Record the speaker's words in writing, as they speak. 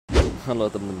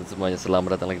Halo teman-teman semuanya,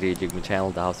 selamat datang lagi di EJGaming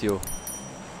channel The House Yo.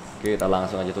 Kita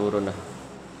langsung aja turun dah.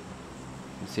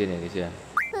 Di sini guys ya.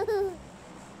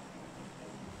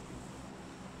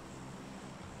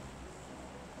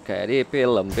 Kayak di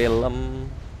film-film.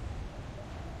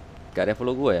 Gak ada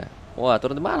follow gue ya. Wah,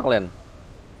 turun di mana kalian?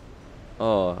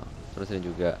 Oh, terus ini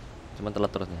juga. Cuman telat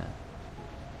terusnya.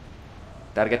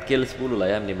 Target kill 10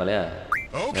 lah ya minimal ya.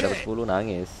 Nggak dapat 10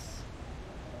 nangis.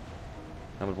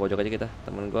 Ngambil pojok aja kita.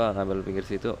 Temen gua ngambil pinggir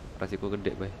situ, resiko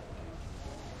gede, boy.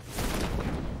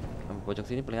 Ngambil pojok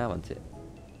sini paling aman sih.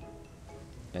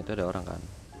 Ya itu ada orang kan.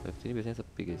 Sini biasanya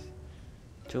sepi, guys.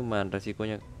 Cuman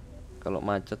resikonya kalau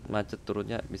macet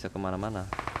turunnya bisa kemana-mana.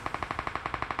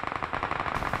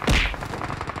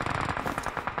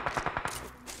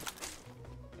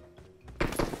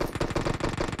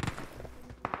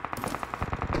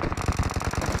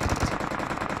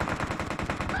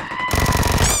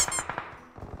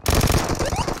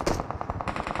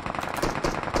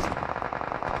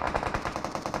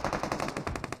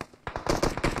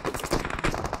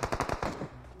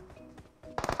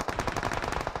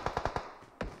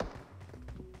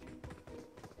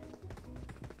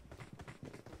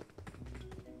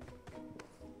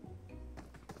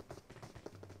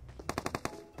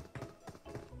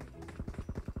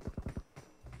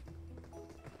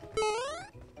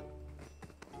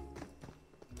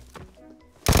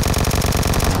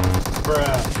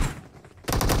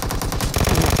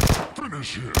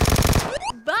 Finish him.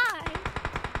 Bye.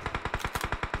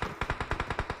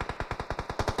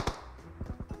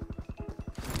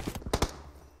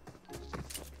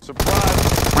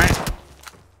 Surprise.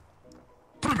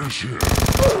 Finish him.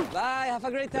 Bye, have a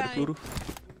great time. Peluru.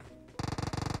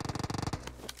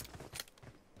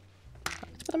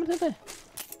 Cepat ambil santai.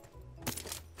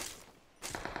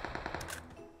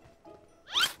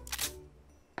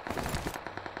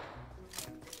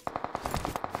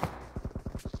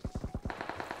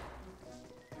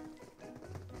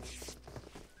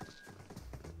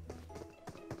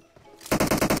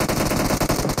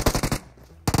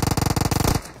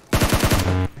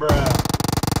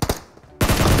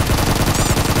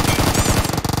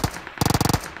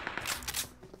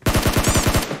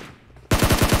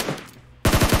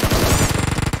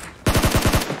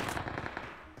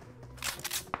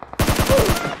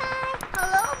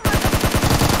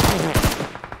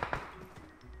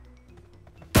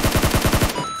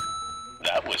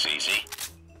 That was easy.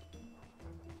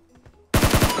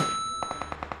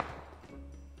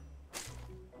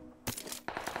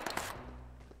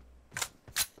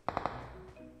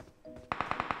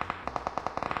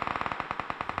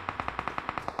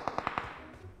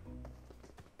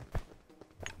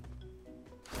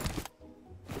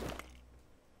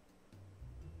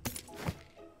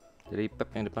 Jadi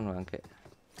pep yang depan bangke.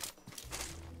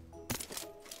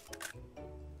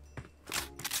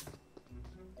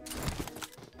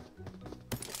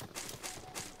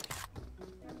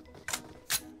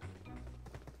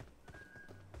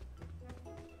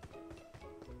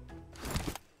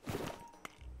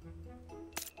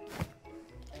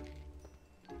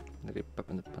 Dari pep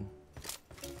yang depan.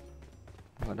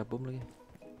 Nggak ada bom lagi.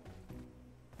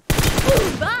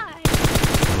 Bye.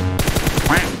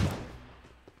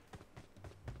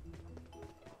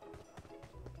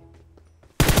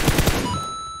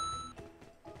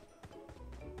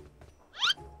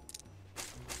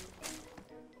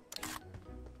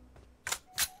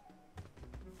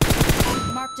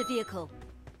 Marked a vehicle.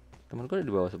 Temen gue ada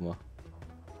di bawah semua.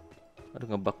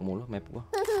 Aduh, ngebug mulu map gua.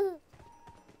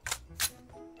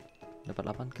 Dapat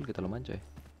 8 kill kita lumayan coy.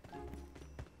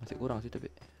 Masih kurang sih tapi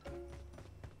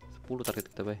 10 target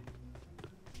kita, bay.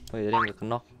 Oh ya, jadi nggak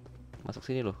kenok. Masuk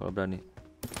sini loh kalau berani.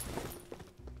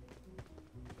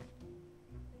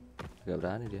 Gak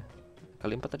berani dia.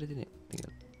 Kali 4 tadi sini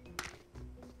tinggal.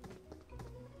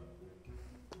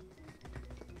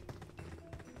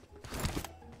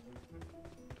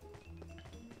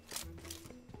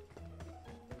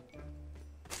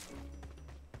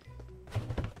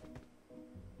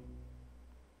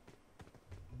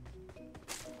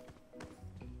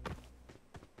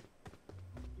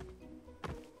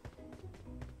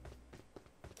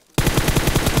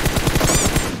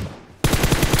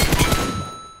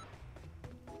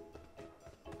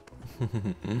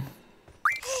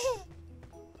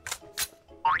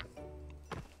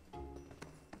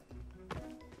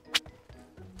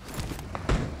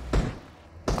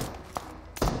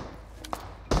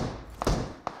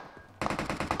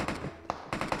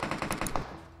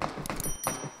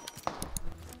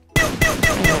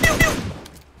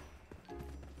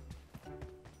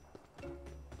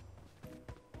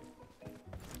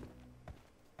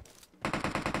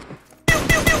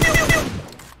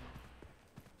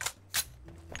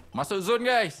 Masuk zone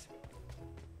guys.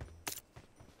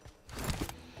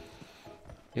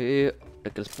 Yuk,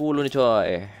 udah kill 10 nih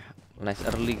coy. Nice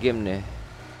early game nih.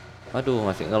 Aduh,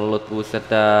 masih ngeload, buset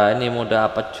dah. Ini mode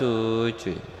apa cuy?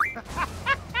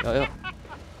 Yuk.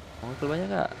 Mau kill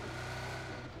banyak gak?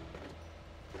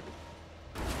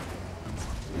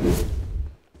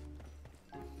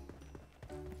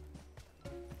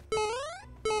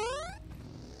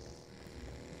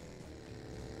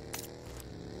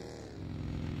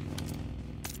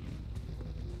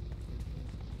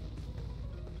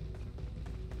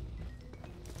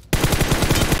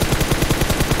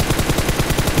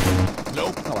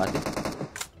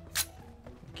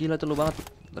 Gila tuh lu banget,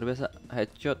 luar biasa.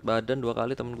 Headshot badan 2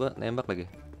 kali, temen gua nembak lagi.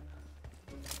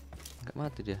 Nggak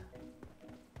mati dia.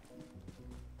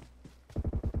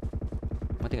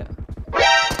 Mati nggak?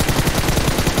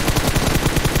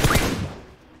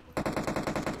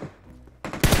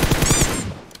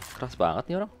 Keras banget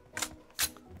nih orang.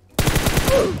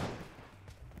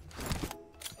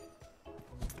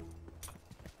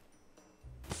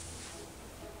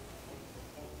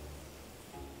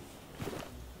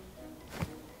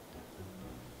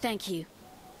 Thank you.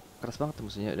 Keras banget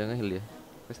tuh musuhnya, udah nge-heal ya.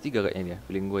 PS3 kayaknya dia,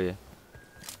 feeling gue ya.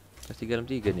 PS3 dalam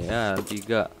 3 nih, ya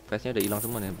 3. PS-nya udah hilang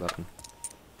semua nih bahkan.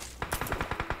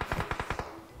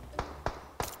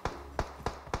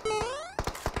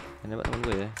 Ini pak temen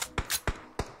gue ya.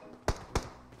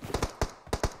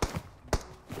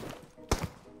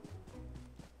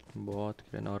 Bot,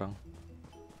 kirain orang.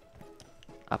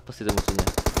 Apes itu musuhnya.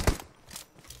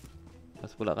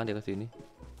 Pas pula kan dia kesini.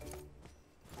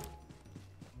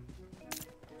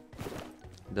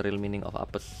 The real meaning of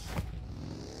apes.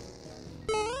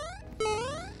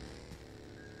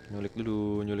 Nyulik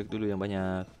dulu yang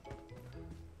banyak.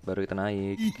 Baru kita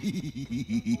naik.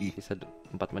 Sisa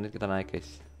 4 menit kita naik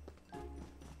guys.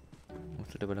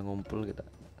 Sudah pada ngumpul, kita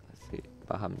kasih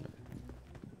paham.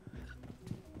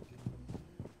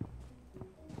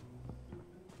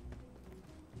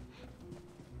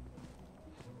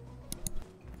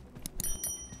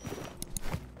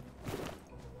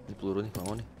 Ini peluru nih,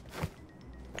 mau nih.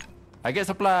 I get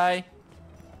supply.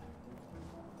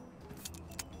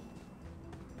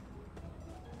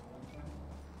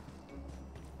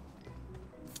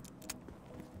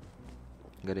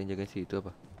 Gak ada yang jaga situ apa?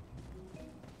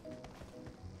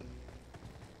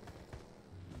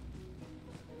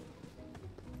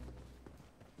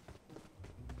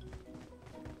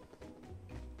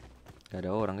 Gak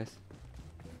ada orang guys.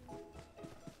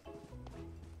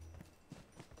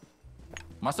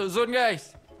 Masuk zone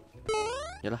guys.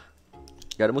 Yalah.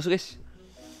 Gak ada musuh guys.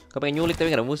 Kau pengen nyulik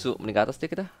tapi gak ada musuh. Mending ke atas deh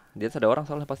kita. Di atas ada orang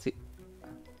soalnya pasti.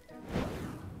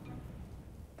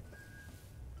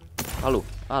 Palu.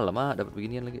 Alamak, dapat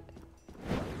beginian lagi.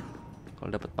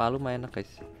 Kalau dapat palu mah enak guys.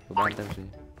 Kebantai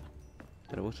musuhnya.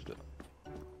 Ada musuh tuh.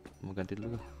 Mau ganti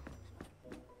dulu kah?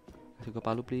 Kasih gua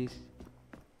palu please.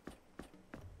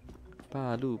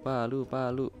 Palu.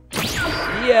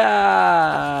 Iya,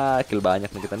 kill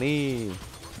banyak nih kita nih.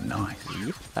 Nice.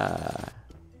 Iya.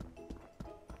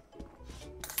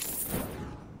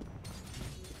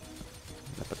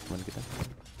 Dapat teman kita.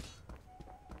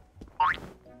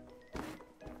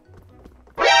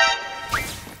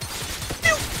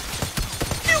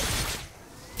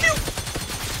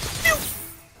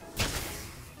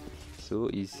 So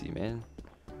easy man.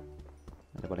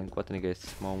 Ada paling kuat nih guys.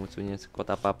 Mau musuhnya sekuat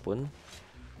apapun,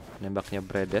 nembaknya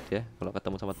bredet ya. Kalau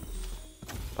ketemu sama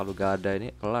palu gada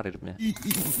ini kelar hidupnya.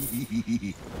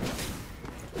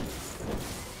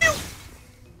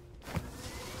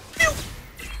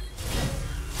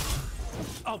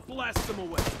 I'll blast them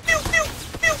away.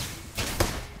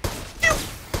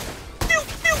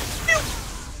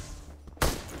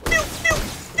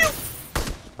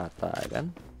 Patah kan?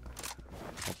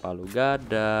 Mau palu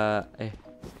gada.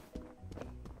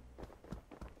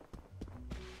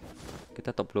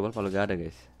 Kita top global palu gada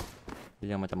guys. Jadi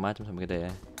yang macam-macam sama kita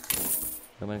ya.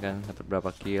 Temen kan dapat berapa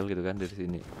kill gitu kan dari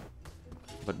sini.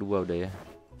 Dapat 2 udah ya.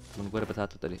 Temen gue dapat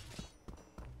 1 tadi.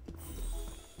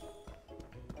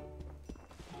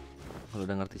 Kalau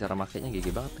udah ngerti cara makainya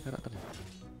GG banget nih karakternya.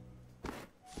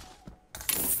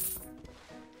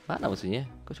 Mana musuhnya?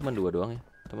 Kok cuma 2 doang ya?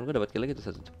 Temen gue dapat kill lagi tuh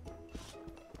 1 tuh.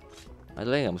 Ada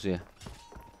lagi nggak musuhnya?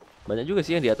 Banyak juga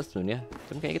sih yang di atas sebenarnya.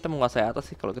 Cuma kayak kita menguasai atas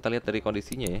sih kalau kita lihat dari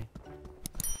kondisinya ya.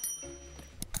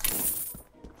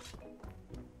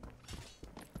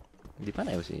 Di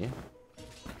mana ya musuhnya?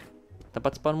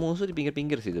 Tempat spawn musuh di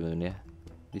pinggir-pinggir sih temen-temen ya.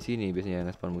 Di sini biasanya yang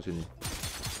spawn musuhnya.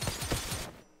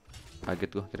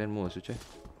 Kaget gua, kirain musuh coy.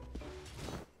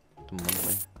 Teman apa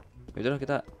ya? Yaudah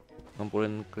kita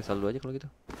ngumpulin kristal dulu aja kalau gitu.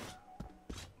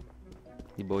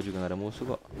 Di bawah juga nggak ada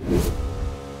musuh kok.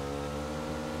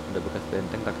 Ada bekas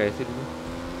benteng tak kayak sih dulu.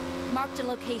 Marked a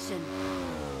location.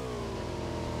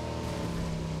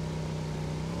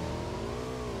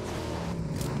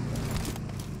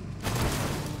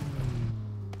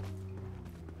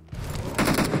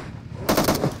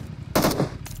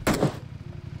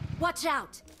 Watch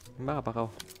out! Mbak apa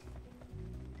kau?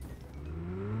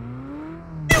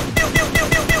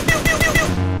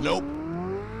 Nope.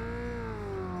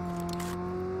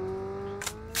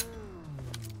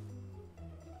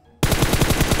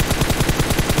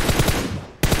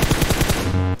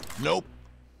 Nope.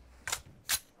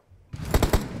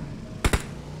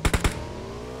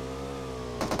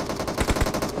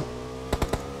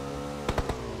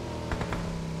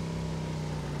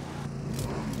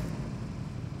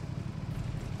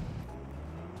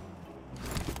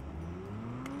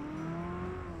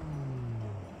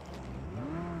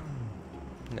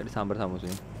 Nggak disambar sama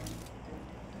musuhnya.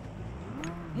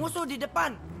 Musuh di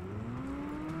depan.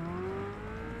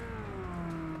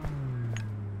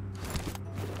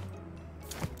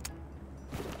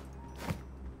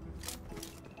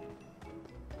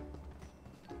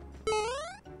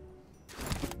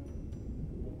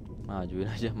 Majuin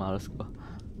aja, males gua.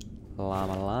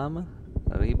 Lama-lama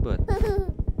ribet.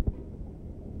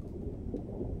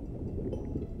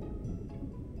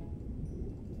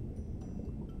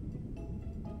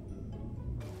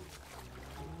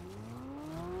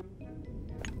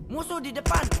 Musuh di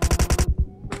depan.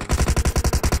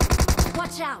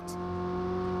 Watch out!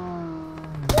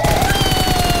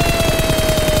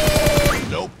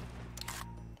 Nope.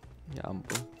 Ya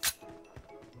ampun.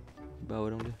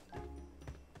 Bawa dong dia.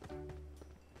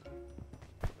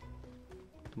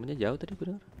 Temennya jauh tadi gue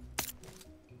denger.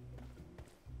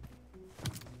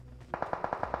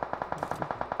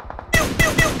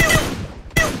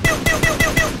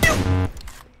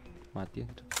 Mati ya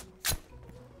gitu.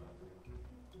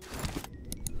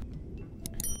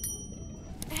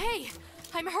 Hey,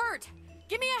 I'm hurt.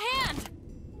 Give me a hand.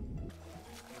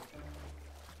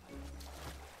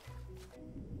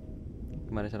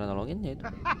 Gimana cara nolonginnya itu?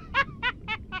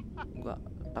 Gua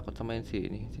takut sama yang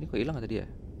sini. Sini kok hilang tadi ya?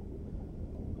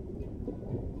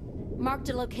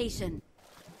 Marked a location.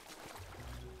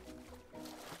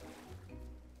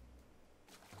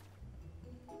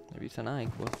 Nggak bisa naik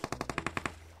bos.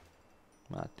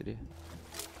 Mati dia.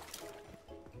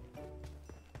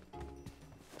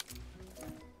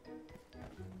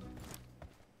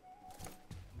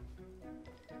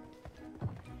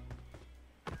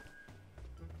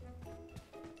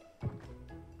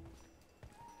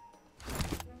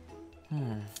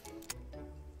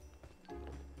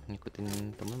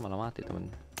 Ngikutin temen malah mati temen.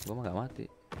 Gua mah gak mati.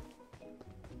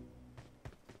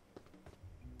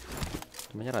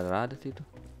 Temennya rada-rada sih itu.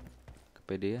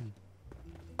 Kepedean.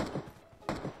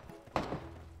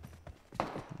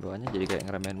 Doanya jadi kayak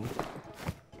ngeremehin musuh.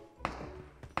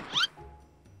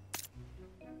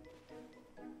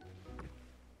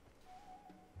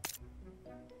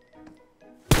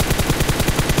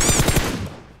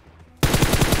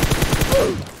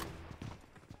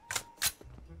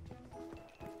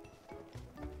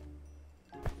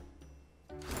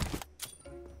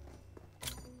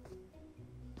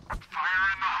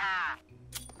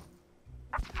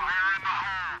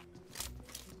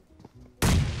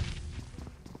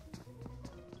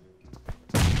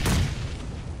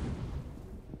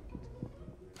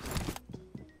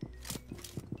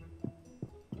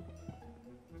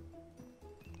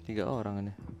 Tiga orang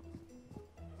ini.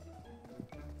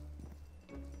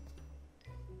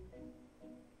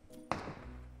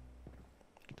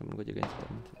 Temen gue jagain si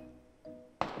temen.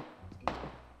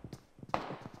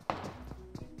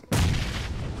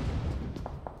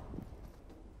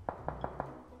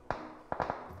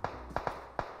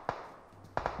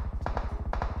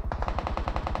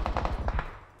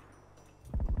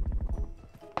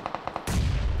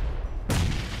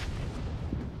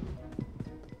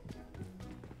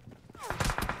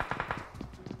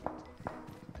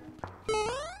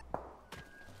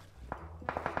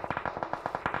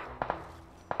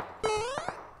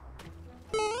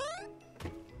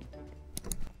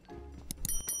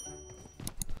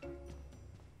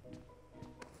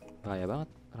 Bahaya banget,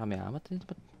 rame amat ini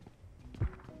cepet.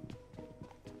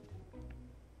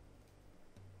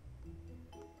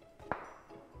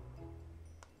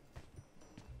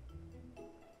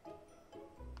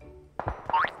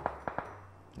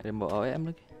 Ada yang bawa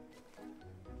AWM lagi.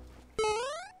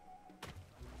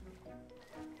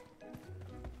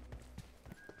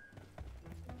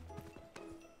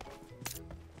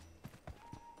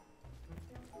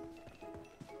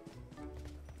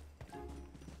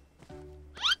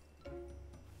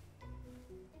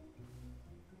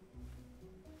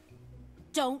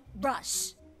 Don't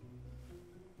rush.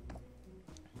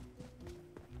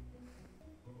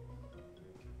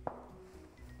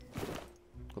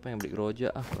 Gue pengen beli roja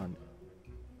kurang.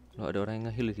 Loh, ada orang yang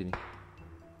nge-heal di sini.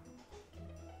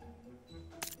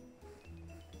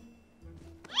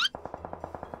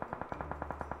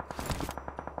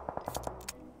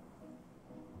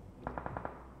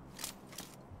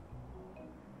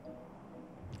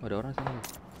 Oh, ada orang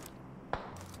sini.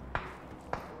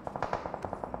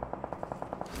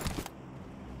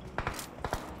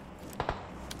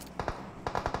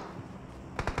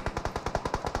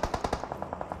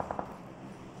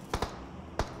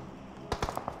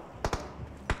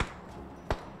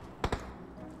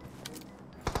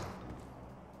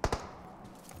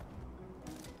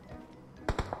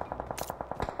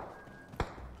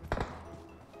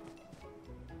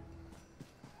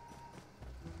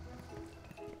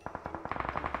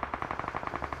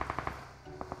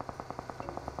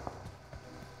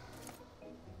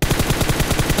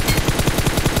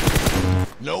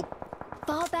 Nope.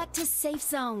 Fall back to safe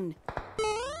zone.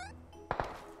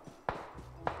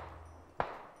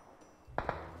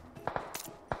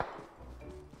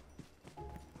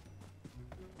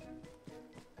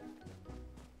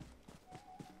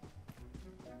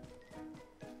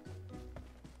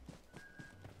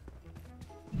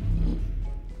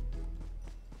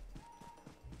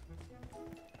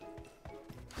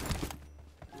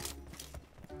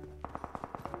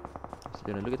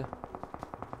 Jalan dulu kita.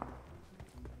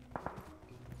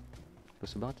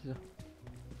 Terus banget itu.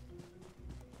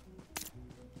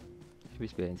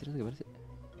 Habis bensin atau gimana sih?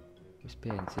 Habis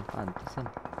bensin, pantesan.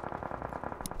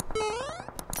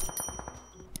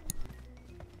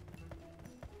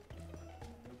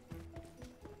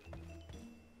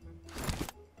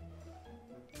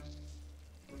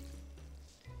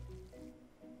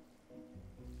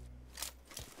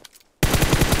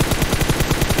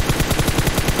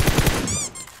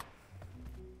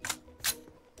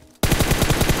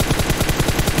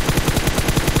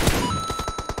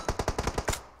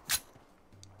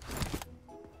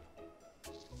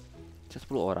 Bisa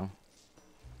 10 orang.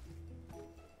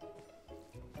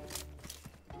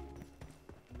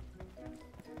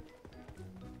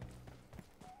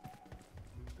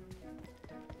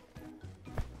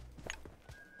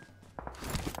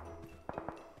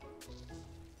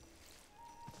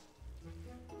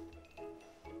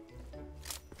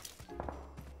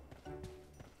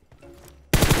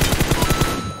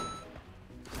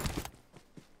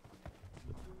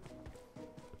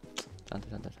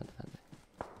 Santai.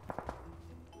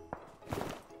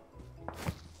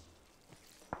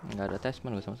 Nggak ada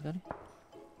attachment gue sama sekali.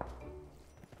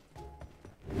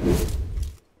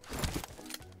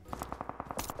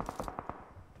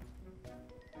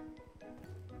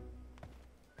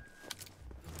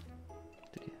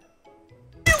 Itu dia.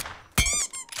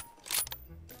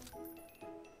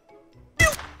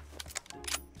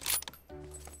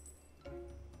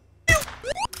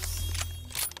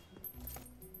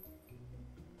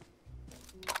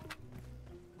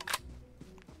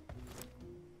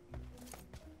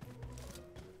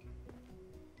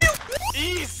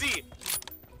 Easy.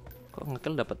 Kok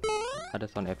ngekill dapat ada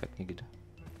sound effectnya gitu.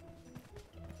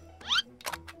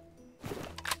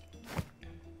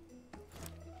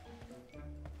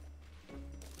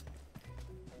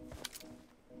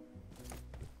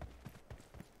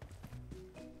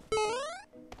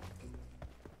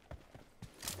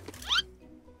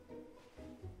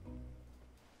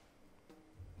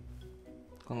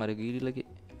 Kok nggak ada gili lagi?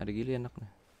 Ada gili enak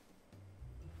nih.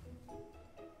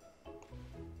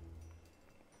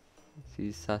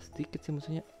 Sisa sedikit sih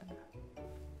musuhnya.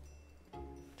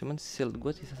 Cuman shield gue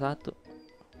sisa 1.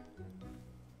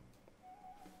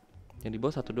 Yang di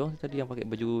bawah 1 doang sih tadi yang pakai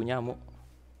baju nyamuk.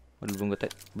 Waduh,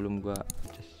 belum gua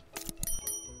adjust.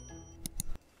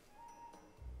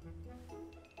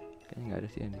 Kayaknya nggak ada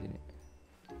sih yang di sini.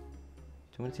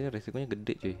 Cuman di sini resikonya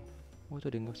gede cuy. Oh,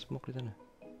 tuh ada yang nge-smoke di sana.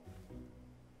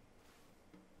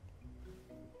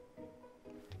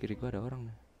 Di kiri gua ada orang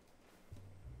nih.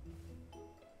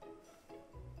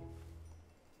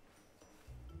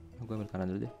 Gue ambil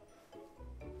kanan dulu deh.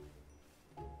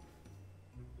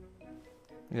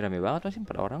 Ini rame banget masih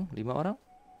 4 orang, 5 orang.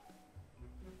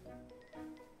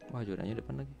 Wah, zonanya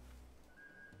depan lagi.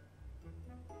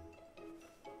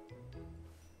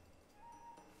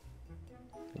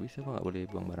 Gak bisa, kok gak boleh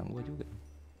buang barang gue juga.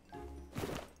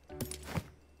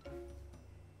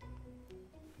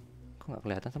 Kok gak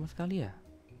kelihatan sama sekali ya?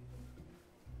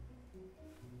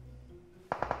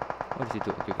 Oh, di situ.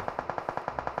 Oke.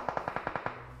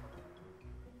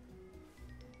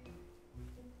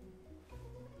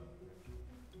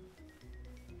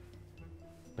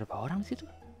 Berapa orang sih tuh?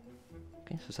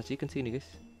 Kayaknya susah chicken sih ini guys.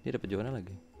 Dia dapat Zona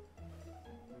lagi.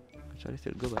 Kecuali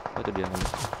still gue, oh itu dia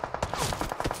ngambil.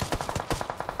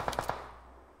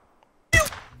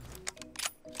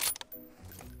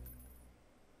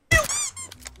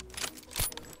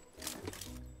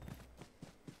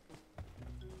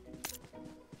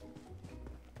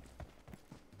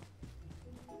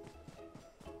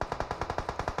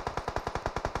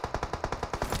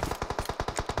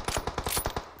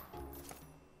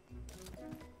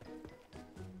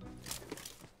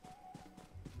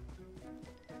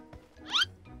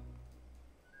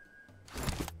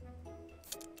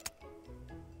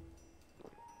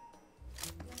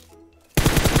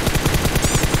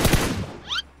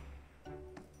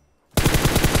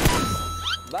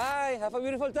 Bye, have a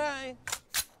beautiful time.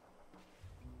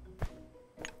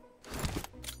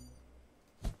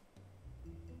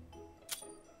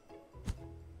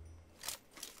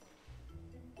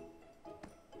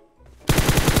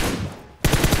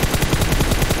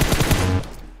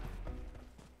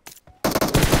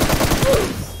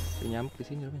 Ada nyamuk di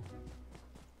sini men.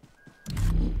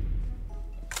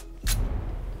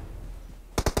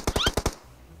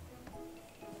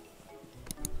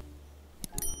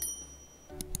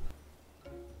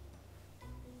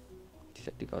 Sisa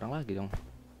 3 orang lagi dong.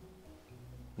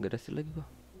 Gak ada shield lagi gua.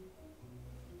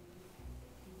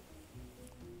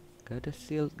 Gak ada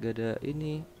shield, gak ada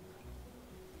ini.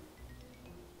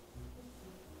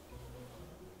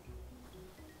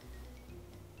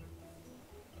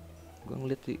 Gua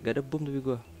ngeliat sih, gak ada bom tapi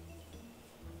gua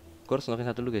harus nokin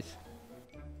satu dulu guys.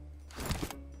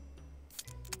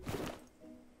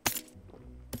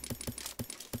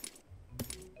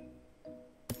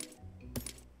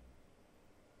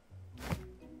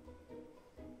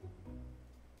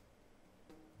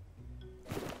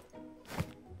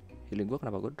 Healing gua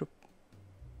kenapa gua drop?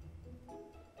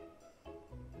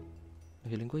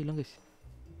 Healing gua hilang guys.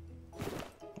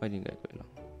 Oh ini enggak, gua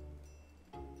hilang.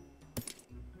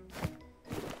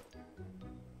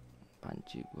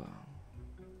 Panci gua.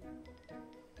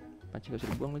 Panci gak bisa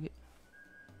dibuang lagi.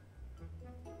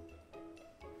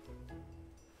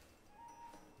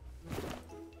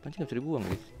 Panci gak bisa dibuang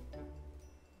guys.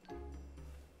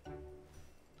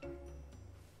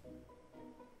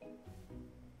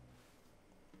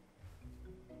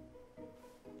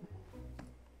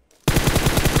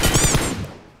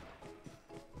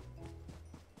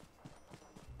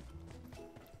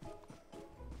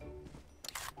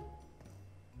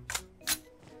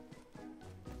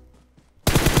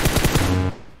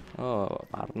 Oh,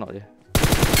 Parno ya.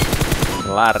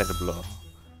 Kelar itu belum.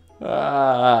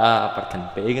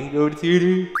 Pertempengan gue di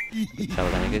sini.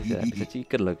 Salahnya guys ya, bisa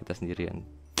chicken loh kita sendirian.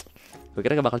 Gue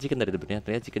kira gak bakal chicken dari depannya,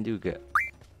 ternyata chicken juga.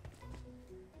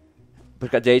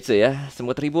 Berkat Jaitse ya,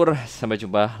 semoga terhibur. Sampai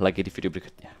jumpa lagi di video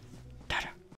berikutnya.